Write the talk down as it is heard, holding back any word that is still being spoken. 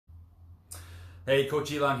Hey,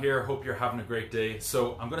 Coach Elon here. Hope you're having a great day.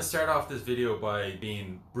 So I'm going to start off this video by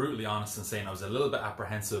being brutally honest and saying I was a little bit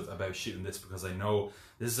apprehensive about shooting this because I know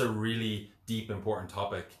this is a really deep, important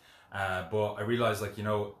topic. But I realized,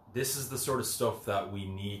 this is the sort of stuff that we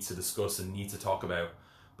need to discuss and need to talk about,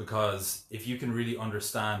 because if you can really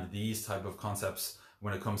understand these type of concepts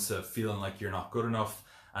when it comes to feeling like you're not good enough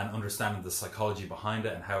and understanding the psychology behind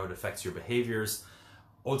it and how it affects your behaviors,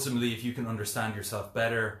 ultimately, if you can understand yourself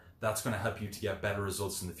better, that's going to help you to get better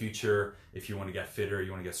results in the future. If you want to get fitter,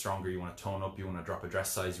 you want to get stronger, you want to tone up, you want to drop a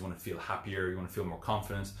dress size, you want to feel happier, you want to feel more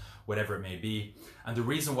confident, whatever it may be. And the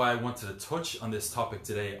reason why I wanted to touch on this topic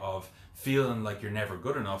today of feeling like you're never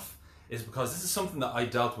good enough is because this is something that I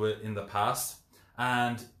dealt with in the past.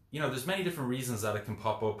 And, there's many different reasons that it can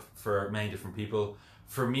pop up for many different people.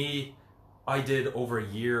 For me, I did over a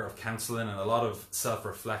year of counseling and a lot of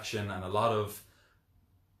self-reflection and a lot of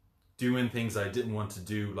doing things I didn't want to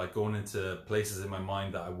do, like going into places in my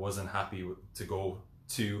mind that I wasn't happy to go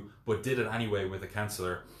to, but did it anyway with a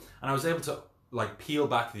counselor. And I was able to peel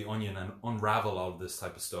back the onion and unravel all of this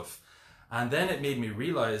type of stuff. And then it made me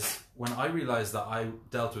realize, when I realized that I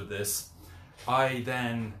dealt with this, I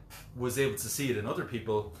then was able to see it in other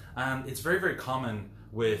people. And it's very, very common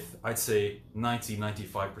with, I'd say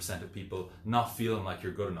 95% of people not feeling like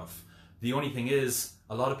you're good enough. The only thing is,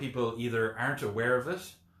 a lot of people either aren't aware of it,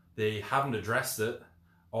 they haven't addressed it,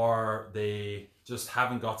 or they just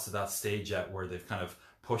haven't got to that stage yet where they've kind of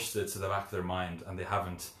pushed it to the back of their mind and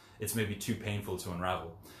it's maybe too painful to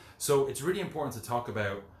unravel. So it's really important to talk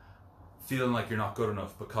about feeling like you're not good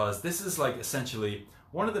enough, because this is essentially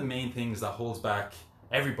one of the main things that holds back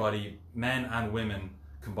everybody, men and women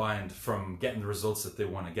combined, from getting the results that they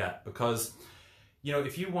want to get. Because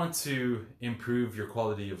if you want to improve your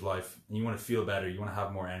quality of life and you want to feel better, you want to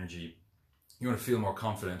have more energy, you want to feel more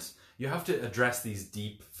confident, you have to address these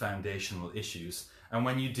deep foundational issues. And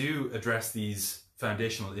when you do address these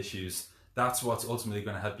foundational issues, that's what's ultimately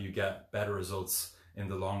going to help you get better results in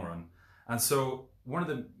the long run. And so one of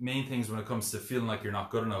the main things when it comes to feeling like you're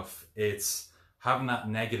not good enough, it's having that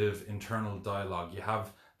negative internal dialogue. You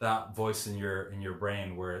have that voice in your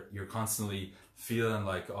brain where you're constantly feeling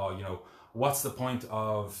like, what's the point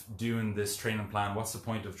of doing this training plan? What's the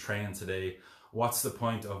point of training today? What's the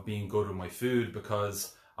point of being good with my food,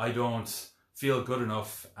 because I don't feel good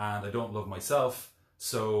enough and I don't love myself,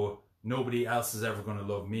 so nobody else is ever going to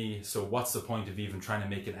love me, so what's the point of even trying to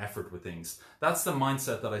make an effort with things? That's the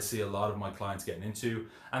mindset that I see a lot of my clients getting into,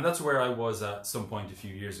 and that's where I was at some point a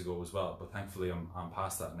few years ago as well, but thankfully I'm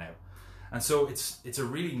past that now. And so it's a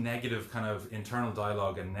really negative kind of internal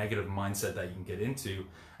dialogue and negative mindset that you can get into,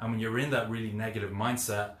 and when you're in that really negative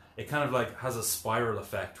mindset, it kind of has a spiral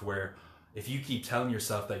effect where if you keep telling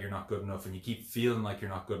yourself that you're not good enough and you keep feeling like you're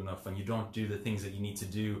not good enough and you don't do the things that you need to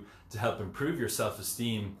do to help improve your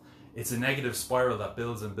self-esteem, it's a negative spiral that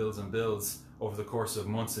builds and builds and builds over the course of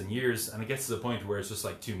months and years, and it gets to the point where it's just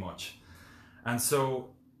too much. And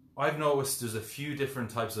so I've noticed there's a few different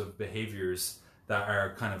types of behaviors that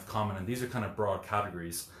are kind of common, and these are kind of broad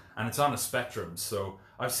categories, and it's on a spectrum. So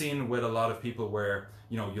I've seen with a lot of people where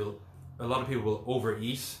a lot of people will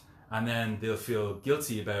overeat, and then they'll feel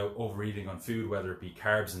guilty about overeating on food, whether it be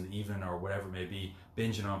carbs in the evening or whatever it may be,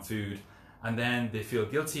 binging on food. And then they feel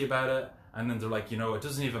guilty about it. And then they're like, it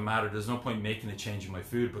doesn't even matter. There's no point making a change in my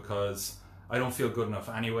food because I don't feel good enough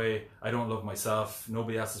anyway. I don't love myself.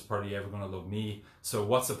 Nobody else is probably ever going to love me. So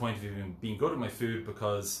what's the point of even being good at my food,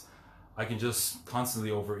 because I can just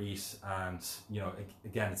constantly overeat, and,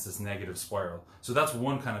 again, it's this negative spiral. So that's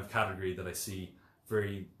one kind of category that I see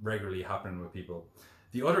very regularly happening with people.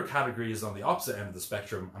 The other category is on the opposite end of the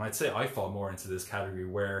spectrum, and I'd say I fall more into this category,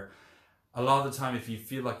 where a lot of the time if you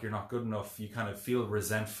feel like you're not good enough, you kind of feel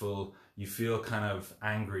resentful, you feel kind of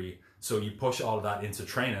angry, so you push all of that into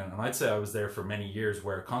training. And I'd say I was there for many years,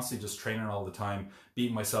 where constantly just training all the time,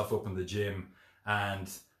 beating myself up in the gym, and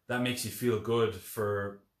that makes you feel good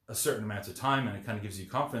for a certain amount of time and it kind of gives you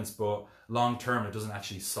confidence, but long term it doesn't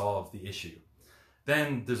actually solve the issue.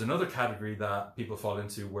 Then there's another category that people fall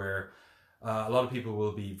into, where a lot of people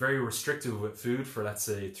will be very restrictive with food for, let's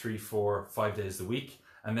say, 3, 4, 5 days a week,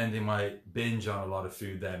 and then they might binge on a lot of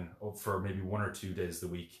food then for maybe 1 or 2 days a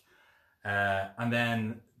week. And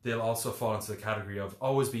then they'll also fall into the category of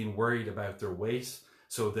always being worried about their weight.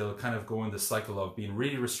 So they'll kind of go in the cycle of being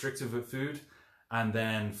really restrictive with food and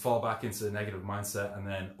then fall back into the negative mindset and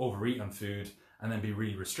then overeat on food and then be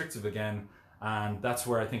really restrictive again. And that's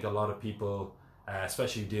where I think a lot of people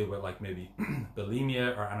especially deal with maybe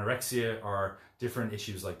bulimia or anorexia or different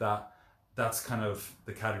issues like that. That's kind of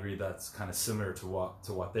the category that's kind of similar to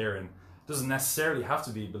what they're in. It doesn't necessarily have to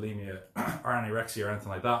be bulimia or anorexia or anything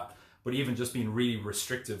like that, but even just being really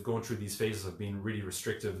restrictive, going through these phases of being really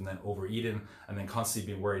restrictive and then overeating and then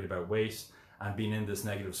constantly being worried about weight and being in this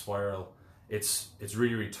negative spiral, it's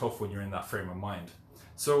really, really tough when you're in that frame of mind.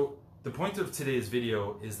 So the point of today's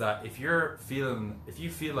video is that if you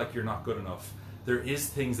feel like you're not good enough, there is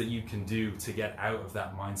things that you can do to get out of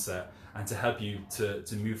that mindset and to help you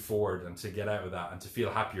to move forward and to get out of that and to feel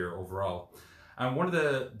happier overall. And one of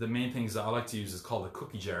the main things that I like to use is called a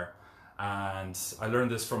cookie jar. And I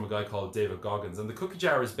learned this from a guy called David Goggins. And the cookie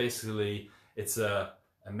jar is basically, it's a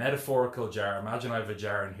metaphorical jar. Imagine I have a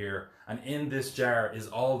jar in here, and in this jar is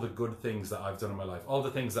all the good things that I've done in my life, all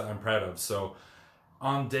the things that I'm proud of. So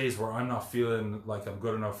on days where I'm not feeling like I'm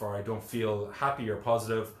good enough or I don't feel happy or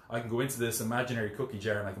positive, I can go into this imaginary cookie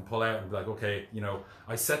jar and I can pull out and be like, okay, you know,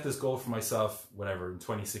 I set this goal for myself, whatever, in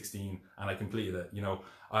 2016, and I completed it. You know,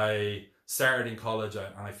 I started in college and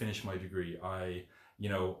I finished my degree. I,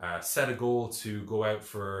 set a goal to go out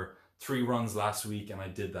for 3 runs last week and I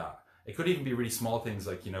did that. It could even be really small things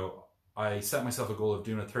like, I set myself a goal of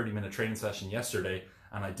doing a 30-minute training session yesterday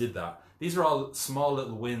and I did that. These are all small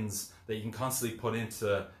little wins that you can constantly put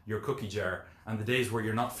into your cookie jar. And the days where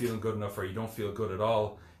you're not feeling good enough or you don't feel good at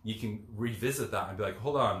all, you can revisit that and be like,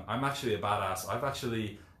 hold on, I'm actually a badass. I've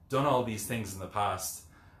actually done all these things in the past.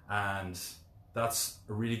 And that's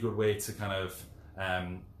a really good way to kind of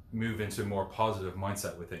move into a more positive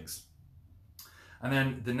mindset with things. And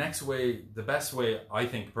then the best way I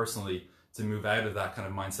think personally to move out of that kind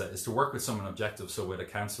of mindset is to work with someone objective. So with a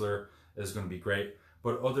counselor is going to be great.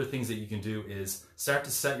 But other things that you can do is start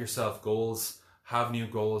to set yourself goals, have new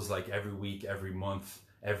goals like every week, every month,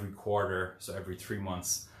 every quarter, so every 3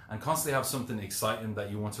 months, and constantly have something exciting that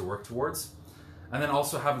you want to work towards. And then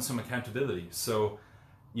also having some accountability. So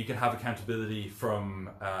you can have accountability from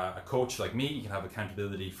a coach like me, you can have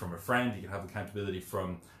accountability from a friend, you can have accountability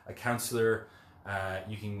from a counselor,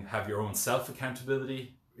 you can have your own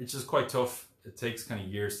self-accountability. It's just quite tough. It takes kind of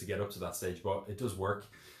years to get up to that stage, but it does work.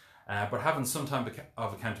 But having some type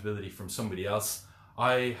of accountability from somebody else.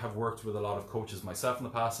 I have worked with a lot of coaches myself in the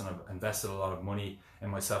past, and I've invested a lot of money in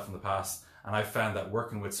myself in the past, and I've found that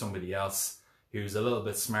working with somebody else who's a little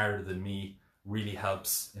bit smarter than me really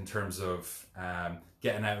helps in terms of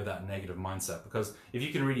getting out of that negative mindset. Because if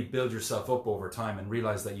you can really build yourself up over time and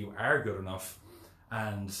realize that you are good enough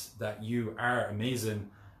and that you are amazing,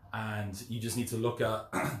 and you just need to look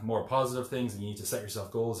at more positive things, and you need to set yourself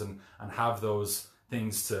goals and have those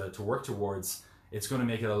things to work towards, it's going to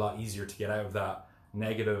make it a lot easier to get out of that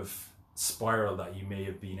negative spiral that you may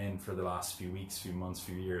have been in for the last few weeks, few months,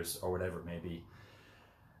 few years, or whatever it may be.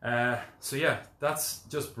 So yeah, that's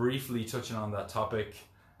just briefly touching on that topic.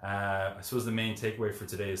 I suppose the main takeaway for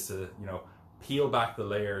today is to, peel back the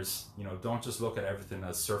layers. Don't just look at everything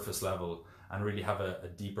as surface level, and really have a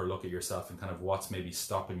deeper look at yourself and kind of what's maybe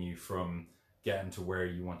stopping you from getting to where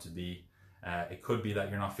you want to be. It could be that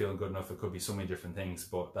you're not feeling good enough. It could be so many different things,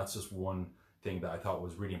 but that's just one thing that I thought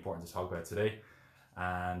was really important to talk about today.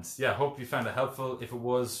 And yeah, I hope you found it helpful. If it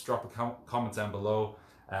was, drop a comment down below.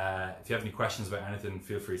 If you have any questions about anything,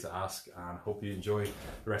 feel free to ask, and hope you enjoy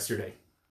the rest of your day.